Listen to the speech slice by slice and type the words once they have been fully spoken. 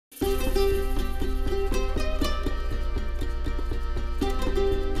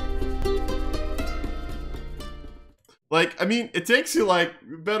Like, I mean, it takes you like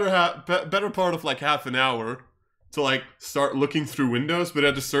better part of like half an hour to like start looking through windows, but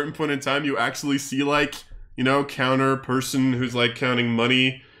at a certain point in time, you actually see like, you know, counter person who's like counting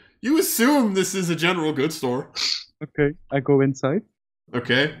money. You assume this is a general goods store. Okay, I go inside.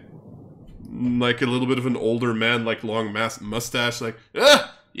 Okay. Like a little bit of an older man, like long mustache, like,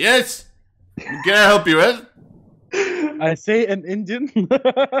 yes, can I help you with? I say in Indian.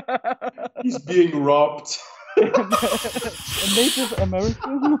 He's being robbed. A Native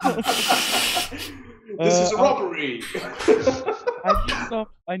American. This is a robbery.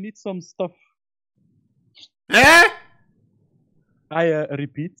 I need some stuff. Eh? I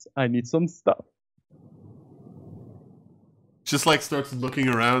repeat, I need some stuff. Just like starts looking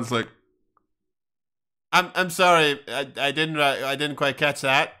around. It's like, I'm sorry, I didn't quite catch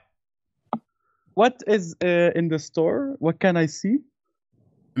that. What is in the store? What can I see?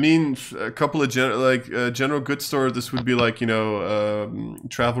 I mean, a couple of general goods store. This would be like, you know,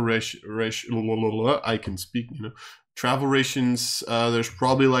 travel I can speak. You know, travel rations. There's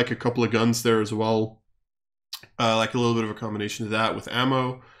probably like a couple of guns there as well. Like a little bit of a combination of that with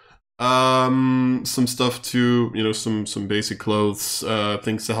ammo. Some stuff to, you know, some basic clothes,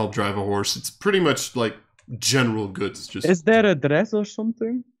 things to help drive a horse. It's pretty much like general goods. Just is there a dress or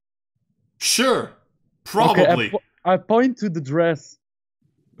something? Sure, probably. Okay, I point to the dress.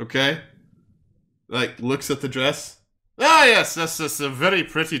 Okay. Like, looks at the dress. Ah, yes, that's a very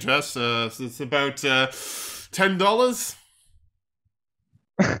pretty dress. It's about $10.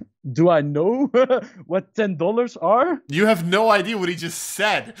 Do I know what $10 are? You have no idea what he just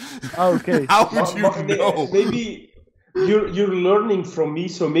said. Okay. How would you know? Maybe you're learning from me,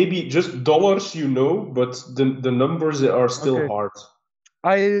 so maybe just dollars you know, but the numbers are still hard.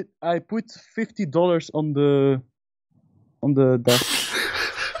 I put $50 on the desk.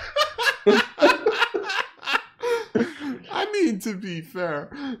 I mean, to be fair.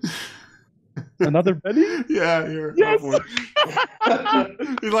 Another penny? Yeah, here. Yes!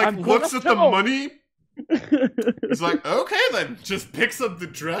 He like looks at the money. He's like, okay then. Just picks up the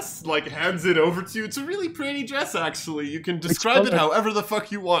dress, like hands it over to you. It's a really pretty dress, actually. You can describe it however the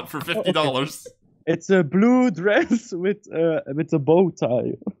fuck you want for $50. It's a blue dress with a bow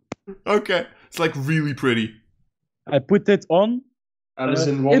tie. Okay. It's like really pretty. I put it on. Alice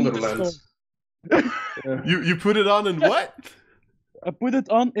in Wonderland. You put it on in what? I put it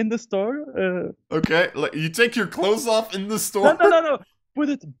on in the store. Okay, like you take your clothes off in the store? No. Put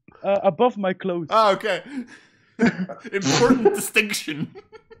it above my clothes. Oh, okay. Important distinction.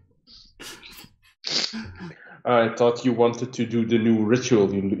 I thought you wanted to do the new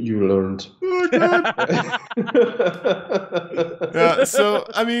ritual you learned. Oh, God. Yeah, so,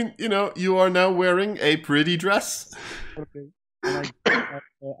 I mean, you know, you are now wearing a pretty dress. Okay. And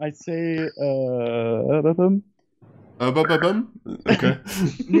I say, Okay.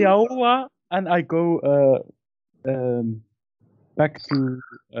 Niaowa, and I go back to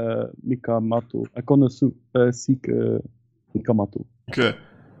Mikamato. I gonna seek Mikamato. Okay.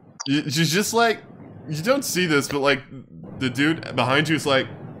 You just like, you don't see this, but like, the dude behind you is like,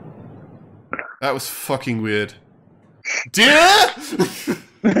 that was fucking weird. Dear!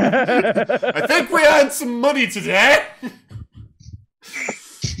 I think we earned some money today!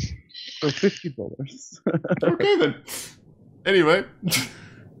 So $50. Okay then. Anyway.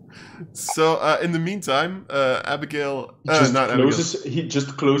 So, in the meantime, Abigail... He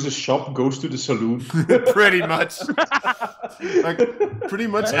just closes shop, goes to the saloon. Pretty much. Pretty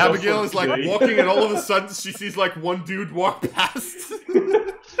much Abigail is like walking and all of a sudden she sees like one dude walk past.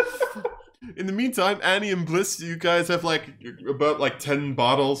 In the meantime, Annie and Bliss, you guys have like about like 10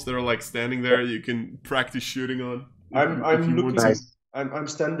 bottles that are like standing there you can practice shooting on. I'm looking. Nice. I'm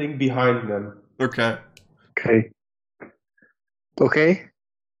standing behind them. Okay.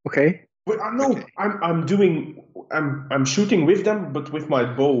 But no, I'm shooting with them, but with my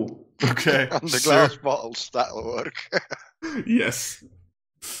bow. Okay. And the glass bottles, that'll work. Yes.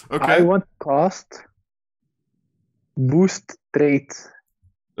 Okay. I want to cast boost trait.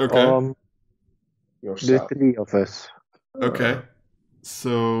 Okay. The three of us. Okay.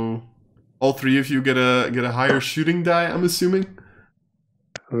 So all three of you get a higher shooting die, I'm assuming?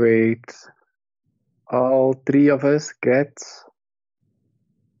 Wait. All three of us get...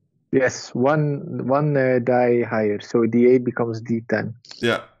 Yes, one die higher, so D8 becomes D10.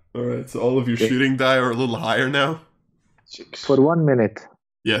 Yeah. Alright, so all of your shooting die are a little higher now? 6. For 1 minute.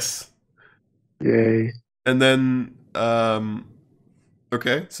 Yes. Yay. And then,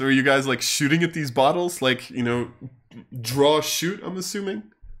 okay, so are you guys like shooting at these bottles? Like, you know, draw, shoot, I'm assuming?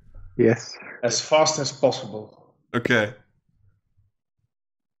 Yes. As fast as possible. Okay.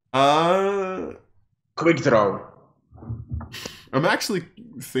 Quick draw. I'm actually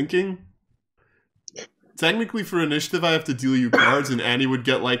thinking. Technically, for initiative, I have to deal you cards, and Annie would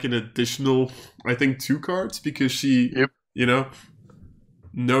get like an additional, I think, 2 cards because she,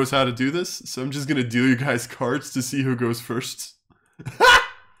 knows how to do this. So I'm just gonna deal you guys cards to see who goes first.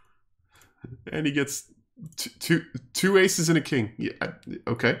 And he gets two aces and a king. Yeah,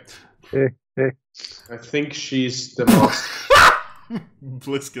 okay. I think she's the boss.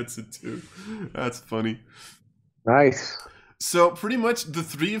 Bliss gets it too. That's funny. Nice. So pretty much the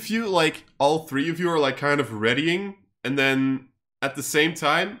 3 of you, like all 3 of you are like kind of readying, and then at the same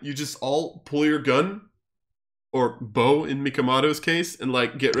time, you just all pull your gun, or bow in Mikamoto's case, and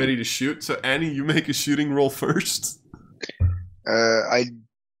like get ready to shoot. So Annie, you make a shooting roll first. I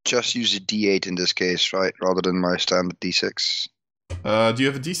just use a D8 in this case, right, rather than my standard D6. Do you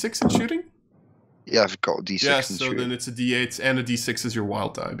have a D6 in shooting? Yeah, I've got a D6 Yeah, in so shooting. then it's a D8 and a D6 is your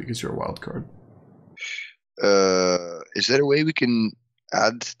wild die because you're a wild card. Is there a way we can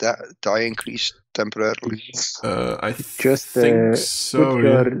add that die increase temporarily? I Just think so.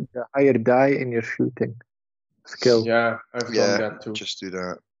 put the higher die in your shooting skill. Yeah, I've done that too. Just do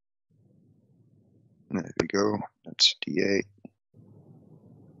that. There we go. That's D8.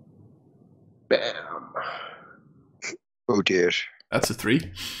 Bam. Oh dear. That's a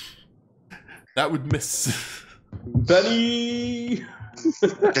 3. That would miss. Benny.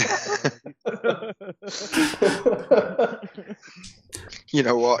 You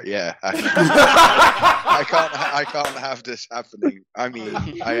know what? Yeah, I can't have this happening. I mean,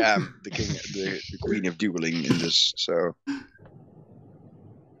 I am the king, the queen of dueling in this. So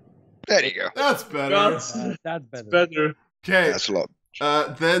there you go. That's better. That's better. Better. Okay. That's a lot.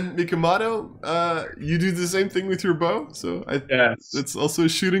 Then Mikamoto, you do the same thing with your bow. So Yes. it's also a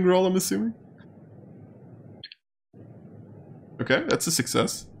shooting roll, I'm assuming. Okay, that's a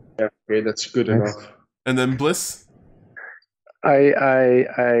success. Yeah, okay, that's good enough. And then Bliss.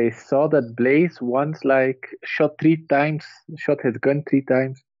 I saw that Blaze once like shot his gun 3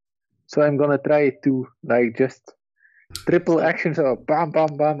 times. So I'm gonna try it too. Like just triple actions of bam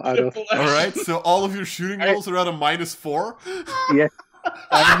bam bam out of. Alright, so all of your shooting rolls are at a -4. Yes.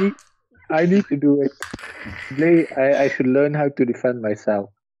 I need to do it. Blaze, I should learn how to defend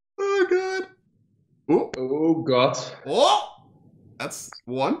myself. Oh god. Oh god. Oh! That's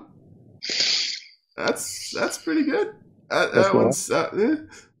 1. That's pretty good. That one's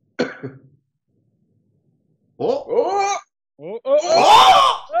Oh! Oh!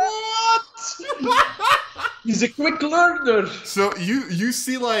 He's a quick learner. So you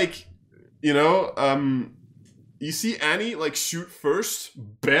see like, you see Annie like shoot first,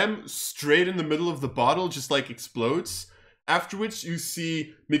 bam, straight in the middle of the bottle, just like explodes. After which you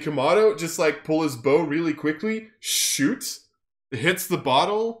see Mikamoto just like pull his bow really quickly, shoot, hits the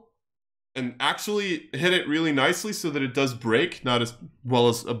bottle, and actually hit it really nicely so that it does break, not as well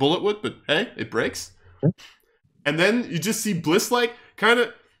as a bullet would, but hey, it breaks. And then you just see Bliss like kind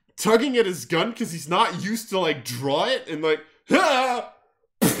of tugging at his gun because he's not used to like draw it, and like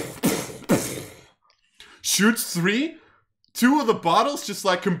shoots 3. 2 of the bottles just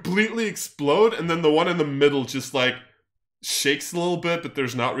like completely explode, and then the one in the middle just like shakes a little bit, but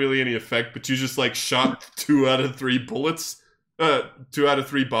there's not really any effect. But you just like shot 2 out of 3 bullets, 2 out of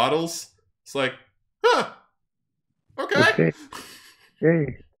 3 bottles. It's like, okay.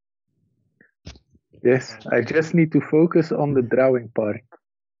 Yay. Yes, I just need to focus on the drawing part.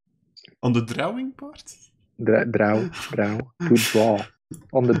 On the drawing part? Draw. To draw.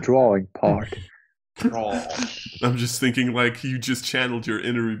 On the drawing part. Draw. I'm just thinking like you just channeled your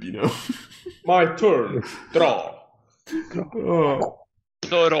inner Rubino. My turn. Draw. Oh.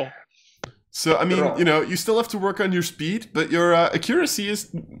 Toro. So, I mean, you still have to work on your speed, but your accuracy is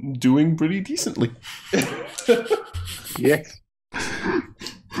doing pretty decently. Yes.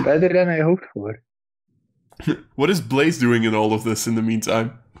 Better than I hoped for. What is Blaze doing in all of this in the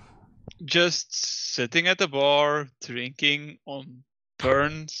meantime? Just sitting at the bar, drinking on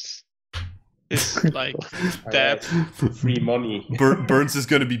turns. It's like that. Free money. Burns is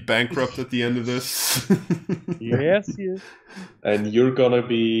going to be bankrupt at the end of this. Yes. And you're gonna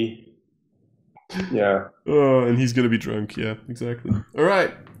be... Yeah. Oh, and he's going to be drunk. Yeah, exactly. All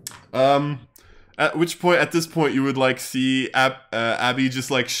right. At this point, you would like see Abby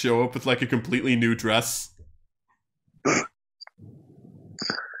just like show up with like a completely new dress.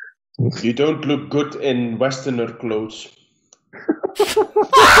 You don't look good in Westerner clothes.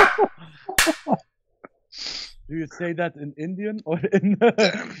 Do you say that in Indian or in...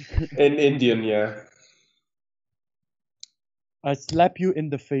 In Indian, yeah. I slap you in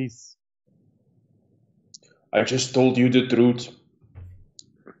the face. I just told you the truth.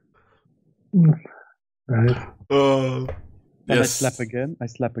 Right. Then Yes. I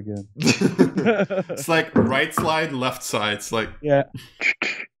slap again. It's like right slide, left side. It's like Yeah.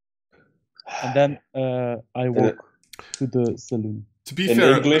 And then I walk to the saloon. to be In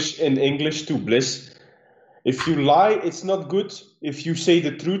fair. English to Bliss. If you lie, it's not good. If you say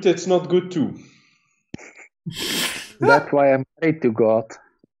the truth, it's not good too. That's why I'm married to God.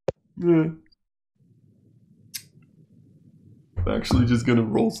 Yeah. I'm actually just gonna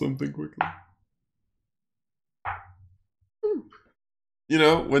roll something quickly. You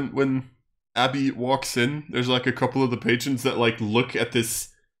know, when Abby walks in, there's like a couple of the patrons that like look at this,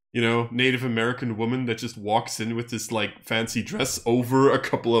 you know, Native American woman that just walks in with this like fancy dress over a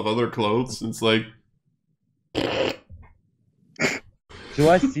couple of other clothes. And it's like, Do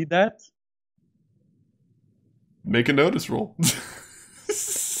I see that? make a notice roll.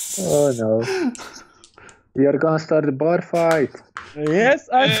 Oh no. We are gonna start a bar fight. Yes,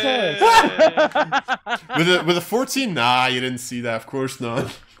 I saw it. with a 14, nah, you didn't see that. Of course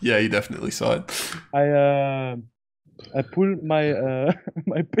not. Yeah, you definitely saw it. I pull my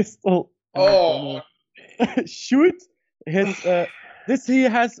my pistol. Oh, Shoot his. This he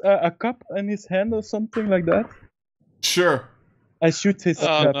has a cup in his hand or something like that. Sure. I shoot his Oh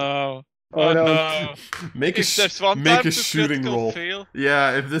cup. no. Oh, Oh no. no. Make If there's one make time a to shooting critical roll. fail.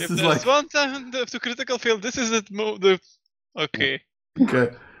 Yeah, if this If is there's like one time to critical fail, this is the okay.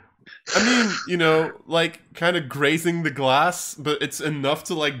 okay. I mean, you know, like kind of grazing the glass, but it's enough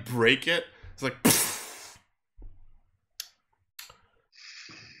to like break it. It's like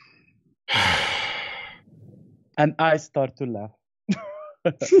And I start to laugh.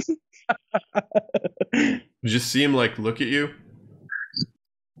 you just see him like look at you.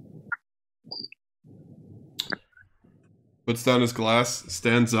 Puts down his glass,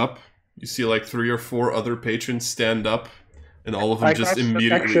 stands up. You see like 3 or 4 other patrons stand up, and all of them I just cast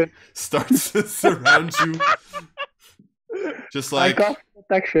immediately protection. starts to surround you. Just I like, got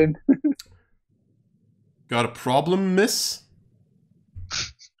protection. got a problem, miss?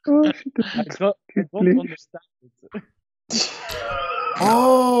 Oh, I don't Please. understand it.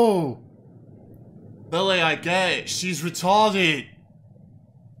 Oh! Billy, I get it. She's retarded.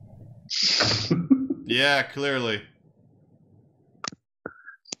 Yeah, clearly.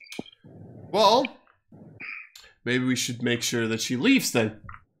 Well, maybe we should make sure that she leaves then.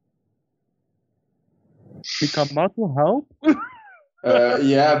 We come out to help.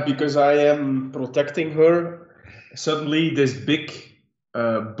 yeah, because I am protecting her. Suddenly, this big,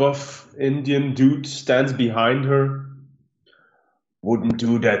 buff Indian dude stands behind her. Wouldn't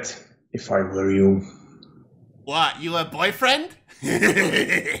do that if I were you. What, you a boyfriend?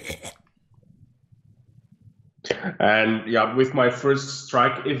 And yeah, with my first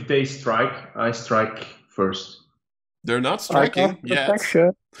strike, if they strike, I strike first. They're not I striking cast yet.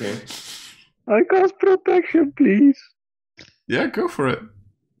 protection. Okay. I cast protection, please. Yeah, go for it.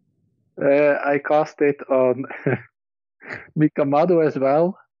 I cast it on Mikamado as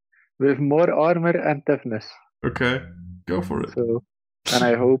well, with more armor and toughness. Okay, go for it. So, and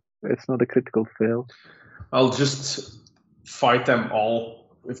I hope it's not a critical fail. I'll just fight them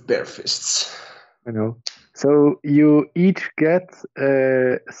all with bare fists. You know. So you each get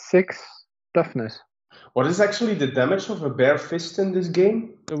 6 toughness. What is actually the damage of a bare fist in this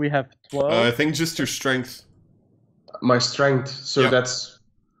game? So we have 12. I think just your strength. My strength. So Yeah. that's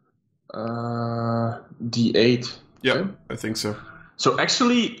D8. Yeah, Okay. I think so. So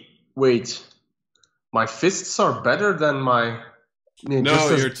actually, wait. My fists are better than my.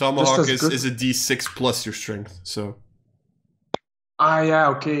 No, your tomahawk just is a D6 plus your strength, so Ah, yeah,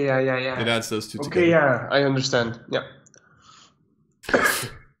 okay, yeah. it adds those two Okay, together. yeah, I understand. Yeah.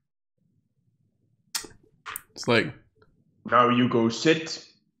 It's like, Now you go sit,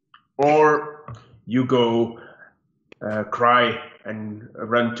 or you go cry and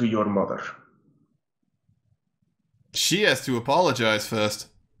run to your mother. she has to apologize first.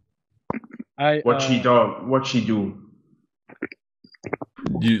 What she do?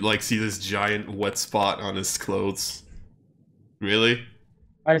 You like see this giant wet spot on his clothes. Really?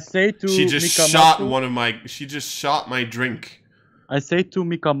 I say to She just Mikamado, she just shot my drink. I say to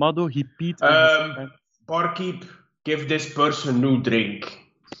Mikamado, he peed on his pants. Barkeep, give this person new drink.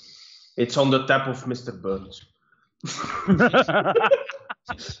 It's on the tap of Mr. Burns.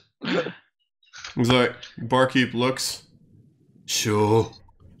 He's like, barkeep looks. Sure.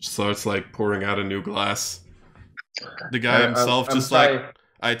 Starts like pouring out a new glass. The guy himself I'm just sorry. like,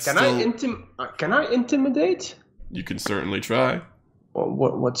 I'd Can still. Can I intimidate? You can certainly try.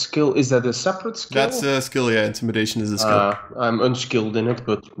 What skill is that? A separate skill? That's a skill, yeah. Intimidation is a skill. I'm unskilled in it,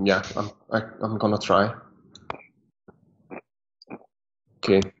 but yeah, I'm gonna try.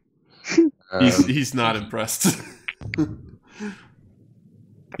 Okay. He's not impressed.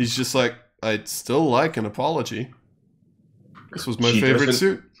 He's just like, I'd still like an apology. This was my She favorite doesn't-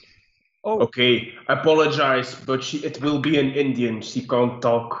 suit. Oh, Okay, apologize, but it will be in Indian. She can't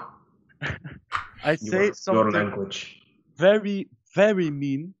talk I say your something language. very, very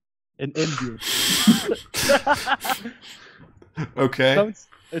mean in Indian. Okay.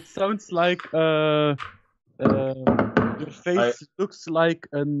 It sounds like your face looks like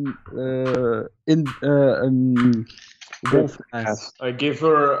an wolf ass. I give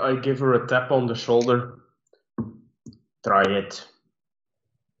her a tap on the shoulder. Try it.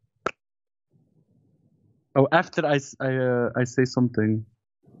 Oh, after I say something.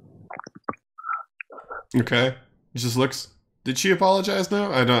 Okay. He just looks. Did she apologize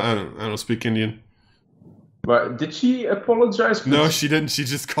now? I don't speak Indian. But did she apologize? No, she didn't. She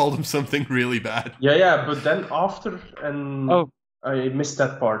just called him something really bad. Yeah, but then after, and I missed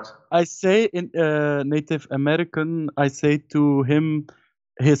that part. I say in Native American, I say to him,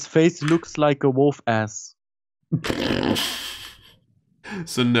 his face looks like a wolf ass.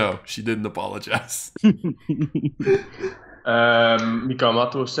 So no, she didn't apologize.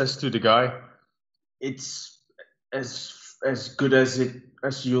 Mikamato says to the guy, "It's as good as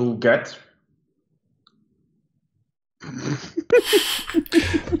you'll get."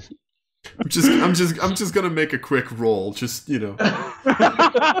 I'm just gonna make a quick roll. Just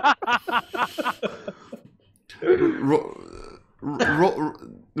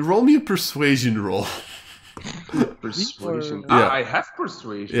roll me a persuasion roll. Persuasion. Yeah. I have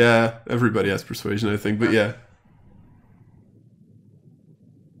persuasion. Yeah, everybody has persuasion, I think, but yeah.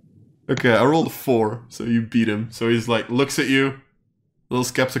 Okay, I rolled a 4, so you beat him. So he's like, looks at you, a little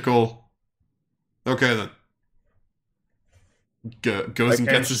skeptical. Okay then. Goes and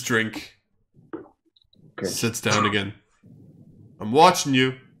gets his drink. Okay. Sits down again. I'm watching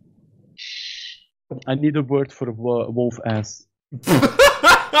you. I need a word for wolf ass.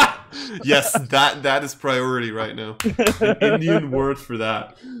 Yes, that is priority right now. An Indian word for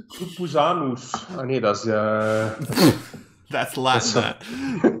that. Puzanus. Ah nee, dat is... That's Latin.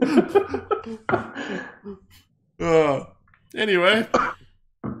 Anyway,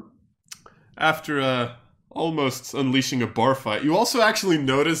 after almost unleashing a bar fight, you also actually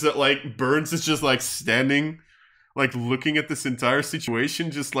notice that like Burns is just like standing, like looking at this entire situation,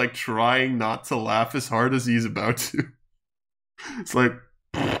 just like trying not to laugh as hard as he's about to. It's like,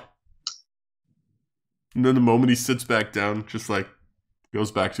 and then the moment he sits back down, just like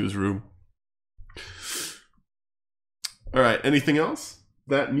goes back to his room. All right. Anything else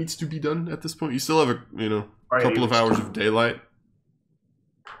that needs to be done at this point? You still have a couple of hours of daylight.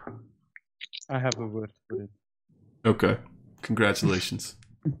 I have a word for it. Okay. Congratulations.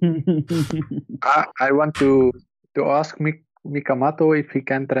 I want to ask Mikamato if he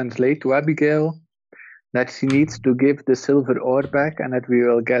can translate to Abigail that she needs to give the silver ore back and that we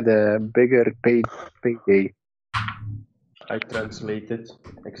will get a bigger payday. I translated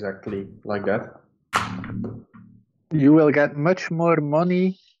exactly like that. You will get much more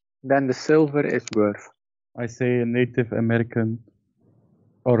money than the silver is worth. I say a Native American.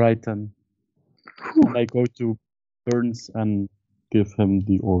 Alright then. And I go to Burns and give him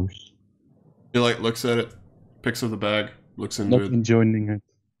the ores. He like looks at it, picks up the bag, looks into Not it, enjoying it.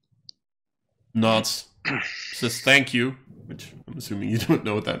 nods, says thank you, which I'm assuming you don't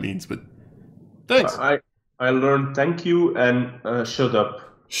know what that means, but thanks. I learned thank you and shut up.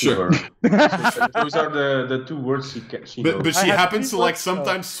 Sure. Those are the two words she knows. But she I have happens to three like words,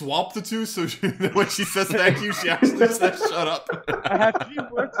 sometimes swap the two, so when she says thank you, she actually says shut up. I have 3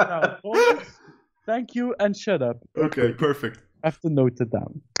 words now. Bonus, thank you, and shut up. Okay, perfect. I have to note it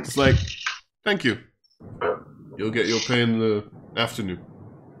down. It's like, thank you. You'll pay in the afternoon.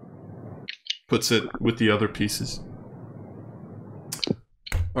 Puts it with the other pieces.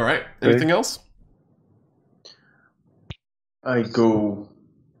 All right. Anything else? I go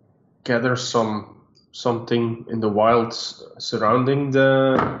gather something in the wilds surrounding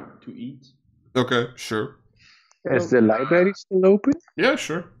to eat. Okay, sure. Is the library still open? Yeah,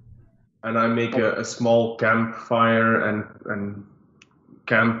 sure. And I make a small campfire and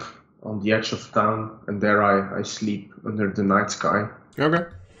camp on the edge of town, and there I sleep under the night sky. Okay.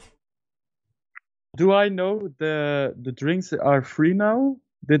 Do I know the drinks are free now?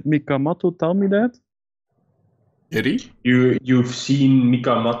 Did Mikamato tell me that? Eddie? You've seen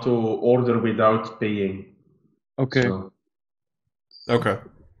Mikamato order without paying. Okay, So, Okay.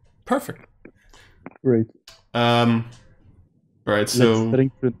 Perfect. great. All right, so Let's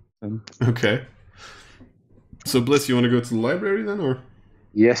drink it then. okay. So Bliss, you want to go to the library then, or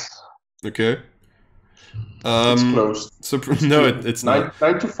Yes. okay? It's closed. So no, it's not.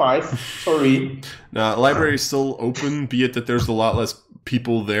 9 to 5. Sorry. Library is still open, be it that there's a lot less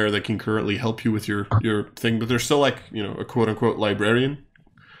people there that can currently help you with your thing, but there's still like, you know, a quote unquote librarian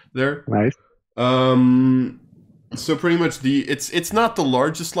there. Nice. So pretty much it's not the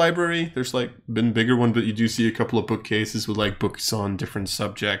largest library. There's like been bigger one, but you do see a couple of bookcases with like books on different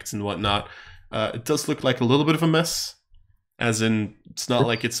subjects and whatnot. It does look like a little bit of a mess, as in it's not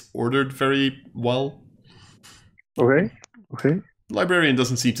like it's ordered very well. Okay. Librarian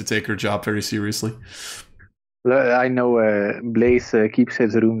doesn't seem to take her job very seriously. I know Blaze keeps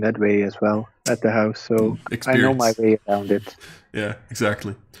his room that way as well at the house, so I know my way around it. Yeah,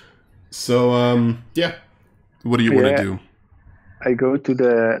 exactly. So, yeah. What do you want to do? I go to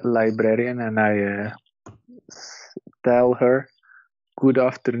the librarian and I tell her, "Good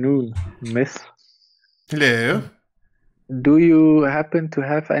afternoon, miss. Hello. Do you happen to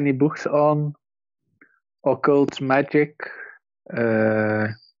have any books on occult magic,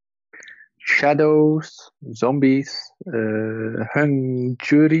 shadows, zombies, hung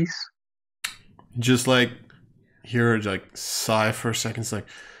juries?" Just like hear her like sigh for a second. It's like,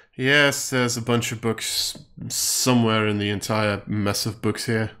 yes, there's a bunch of books somewhere in the entire mess of books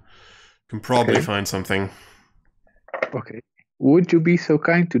here. Can probably find something. Okay. Would you be so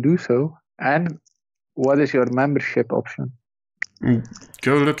kind to do so? And what is your membership option?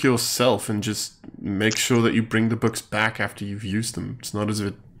 Go look yourself and just make sure that you bring the books back after you've used them. It's not as if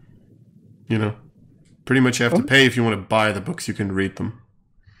it, you know, pretty much you have to pay if you want to buy the books, you can read them.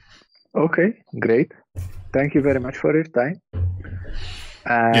 Okay, great. Thank you very much for your time.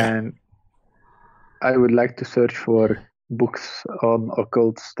 And I would like to search for books on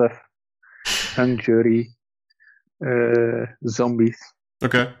occult stuff, hung jury, zombies.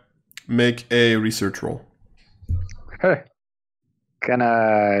 Okay. Make a research roll. Hey, can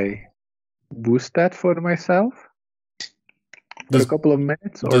I boost that for myself? For a couple of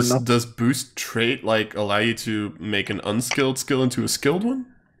minutes or not? Does boost trait like allow you to make an unskilled skill into a skilled one?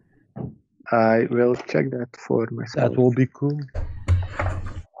 I will check that for myself. That will be cool.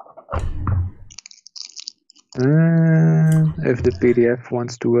 If the PDF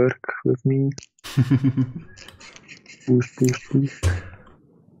wants to work with me. Boost.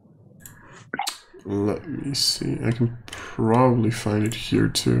 Let me see. I can probably find it here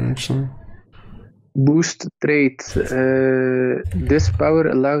too, actually. Boost trait. This power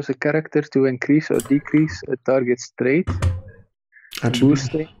allows a character to increase or decrease a target's trait.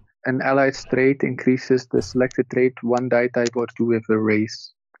 Boosting an allied trait increases the selected trait 1 die type or 2 with a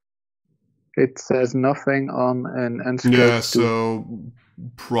race. It says nothing on an unskilled. Yeah, so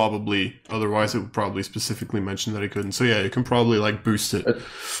probably. Otherwise, it would probably specifically mention that it couldn't. So yeah, you can probably like boost it.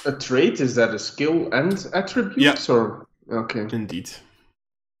 A trait, is that a skill and attribute? Yeah. Or okay. Indeed.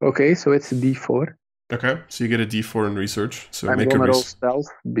 Okay, so it's a D4. Okay, so you get a D4 in research. So I'm make gonna a roll stealth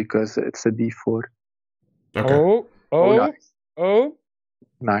because it's a D4. Okay. Oh.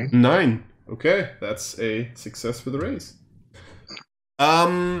 9. 9. Okay, that's a success for the raise.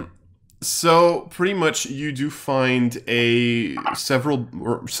 So pretty much you do find several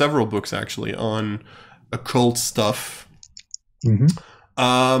books actually on occult stuff.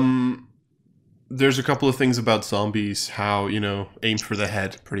 Mm-hmm. There's a couple of things about zombies, how, you know, aim for the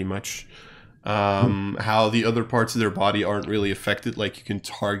head pretty much. How the other parts of their body aren't really affected, like you can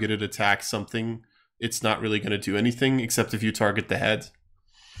targeted attack something. It's not really going to do anything except if you target the head.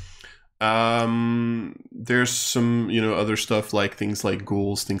 There's some, you know, other stuff like things like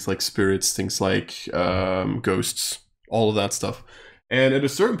ghouls, things like spirits, things like ghosts, all of that stuff. And at a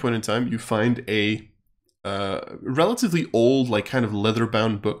certain point in time, you find a relatively old, like kind of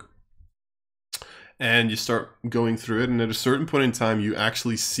leather-bound book. And you start going through it, and at a certain point in time, you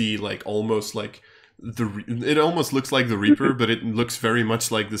actually see like almost like it almost looks like the Reaper, but it looks very much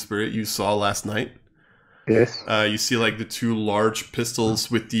like the spirit you saw last night. Yes. You see like the 2 large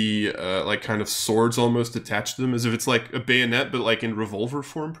pistols with the like kind of swords almost attached to them, as if it's like a bayonet, but like in revolver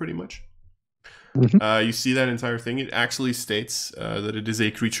form, pretty much. Mm-hmm. You see that entire thing. It actually states that it is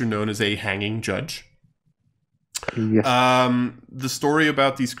a creature known as a hanging judge. Yes. The story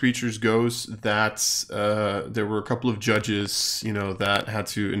about these creatures goes that there were a couple of judges, you know, that had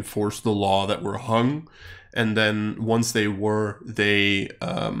to enforce the law that were hung, and then once they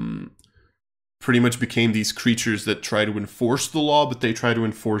pretty much became these creatures that try to enforce the law, but they try to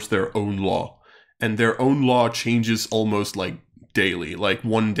enforce their own law. And their own law changes almost like daily. Like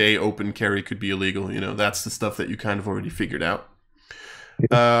one day open carry could be illegal, you know, that's the stuff that you kind of already figured out.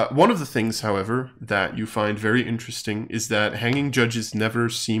 One of the things, however, that you find very interesting is that hanging judges never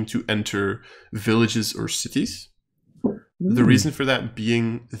seem to enter villages or cities. The reason for that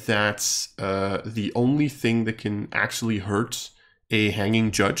being that the only thing that can actually hurt a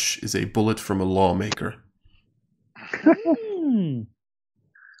hanging judge is a bullet from a lawmaker.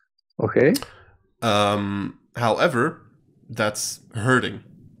 Okay. However, that's hurting.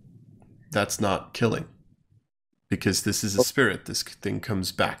 That's not killing. Because this is a spirit. This thing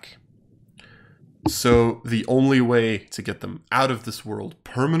comes back. So the only way to get them out of this world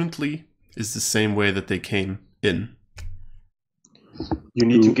permanently is the same way that they came in. You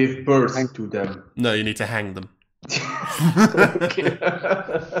need to give birth to them. No, you need to hang them.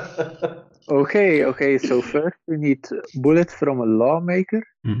 Okay, so first we need bullets from a lawmaker.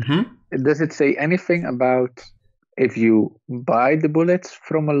 Mm-hmm. Does it say anything about if you buy the bullets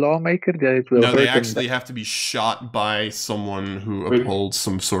from a lawmaker that it will No, hurt they them? actually have to be shot by someone who upholds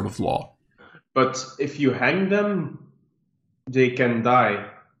some sort of law. But if you hang them, they can die.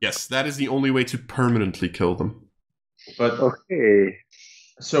 Yes, that is the only way to permanently kill them. But Okay.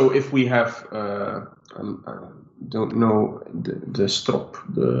 so if we have, don't know the strop,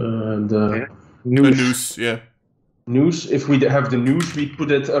 the A noose, yeah. noose. If we have the noose, we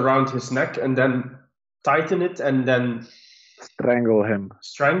put it around his neck and then tighten it and then Strangle him.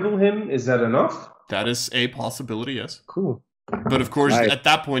 strangle him. Is that enough? That is a possibility, yes. Cool. But of course, Nice. at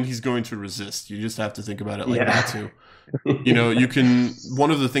that point, he's going to resist. You just have to think about it like Yeah. that too. You know, you can.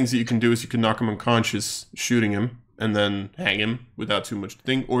 One of the things that you can do is you can knock him unconscious, shooting him, and then hang him without too much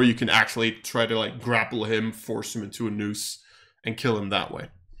thing. Or you can actually try to like grapple him, force him into a noose, and kill him that way.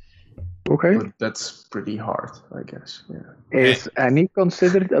 Okay. But that's pretty hard, I guess. Yeah. Is Annie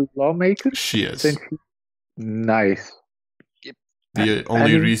considered a lawmaker? She is. Since Nice. The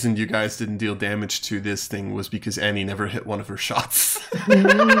only Annie- reason you guys didn't deal damage to this thing was because Annie never hit one of her shots.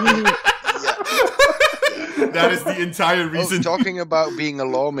 That is the entire reason. Talking about being a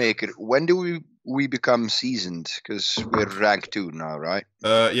lawmaker, when do we become seasoned? Because we're rank 2 now, right?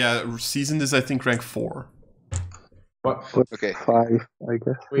 Yeah, seasoned is I think rank 4. What? Okay. 5, I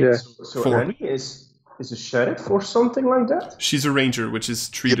guess. Wait, Yeah. so 4. Annie is a sheriff or something like that? She's a ranger, which is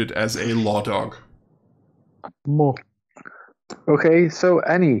treated as a law dog. More. Okay, so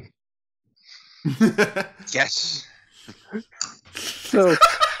Annie. Yes. So,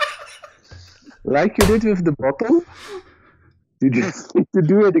 like you did with the bottle, you just need to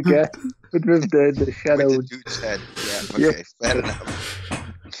do it again, but with the shadow. With the dude's head. Yeah, okay, fair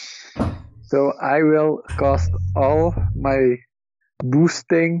enough. So I will cast all my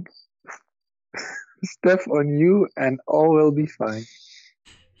boosting stuff on you, and all will be fine.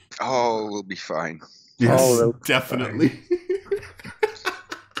 Oh, we'll be fine. Yes, well, definitely.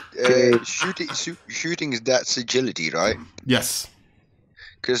 Shooting is that's agility, right? Yes.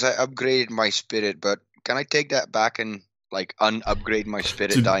 Because I upgraded my spirit, but can I take that back and like unupgrade my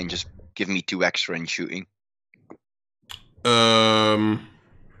spirit To- die and just give me 2 extra in shooting?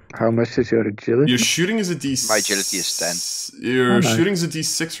 How much is your agility? Your shooting is a D6. My agility is 10. Your Oh, nice. shooting is a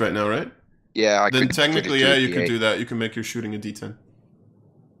D6 right now, right? Yeah, I Then could technically, put it yeah, to you could D8. do that. You can make your shooting a D10.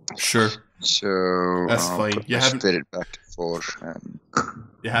 Sure. So That's I'll fine. put You my haven't- spirit back to 4. And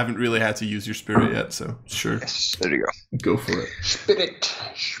You haven't really had to use your spirit yet, so sure. yes, there you go. Go for it. Spirit.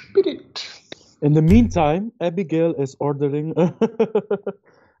 In the meantime, Abigail is ordering.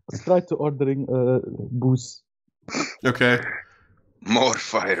 Let's try to ordering booze. Okay. More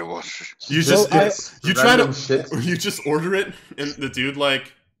firewater. You Well, just you try Random to shit. you just order it, and the dude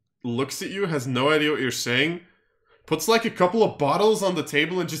like looks at you, has no idea what you're saying, puts like a couple of bottles on the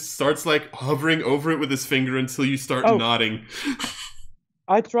table, and just starts like hovering over it with his finger until you start Oh. nodding.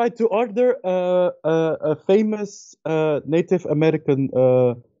 I tried to order a famous Native American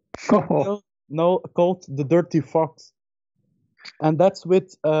now called the Dirty Fox, and that's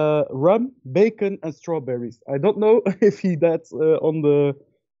with rum, bacon, and strawberries. I don't know if that's on the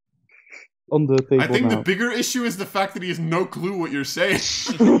table I think now. the bigger issue is the fact that he has no clue what you're saying.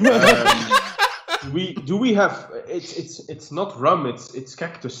 Do we have? It's not rum. It's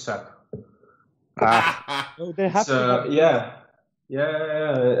cactus sap. Oh, they have It's, to have- yeah.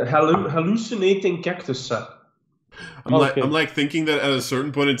 Hallucinating cactus sap. I'm like thinking that at a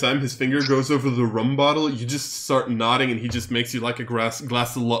certain point in time, his finger goes over the rum bottle. You just start nodding, and he just makes you like a glass of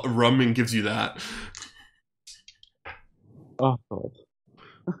rum and gives you that. Oh God.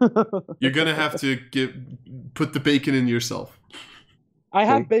 You're gonna have to put the bacon in yourself. I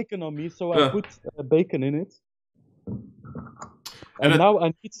have Okay. bacon on me, so I Yeah. put bacon in it. And And now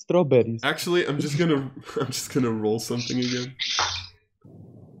I need strawberries. Actually, I'm just gonna roll something again.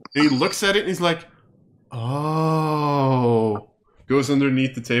 And he looks at it and he's like, "Oh." Goes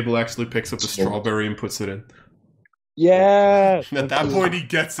underneath the table, actually picks up a strawberry and puts it in. Yeah. At that point, he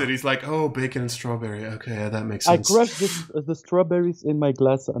gets it. He's like, "Oh, bacon and strawberry. Okay, yeah, that makes I sense." crush the strawberries in my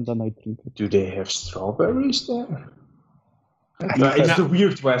glass and then I drink it. Do they have strawberries there? I It's the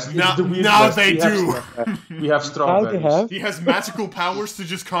Weird West. It's Now, the Weird now West. they We have do. We have Now strawberries. they have. He has magical powers to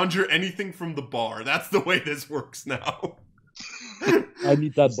just conjure anything from the bar. That's the way this works now. I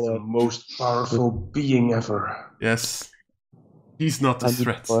need that He's the boy. most powerful being ever. Yes. He's not the I need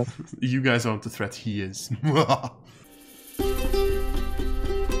threat. boy. You guys aren't the threat. He is.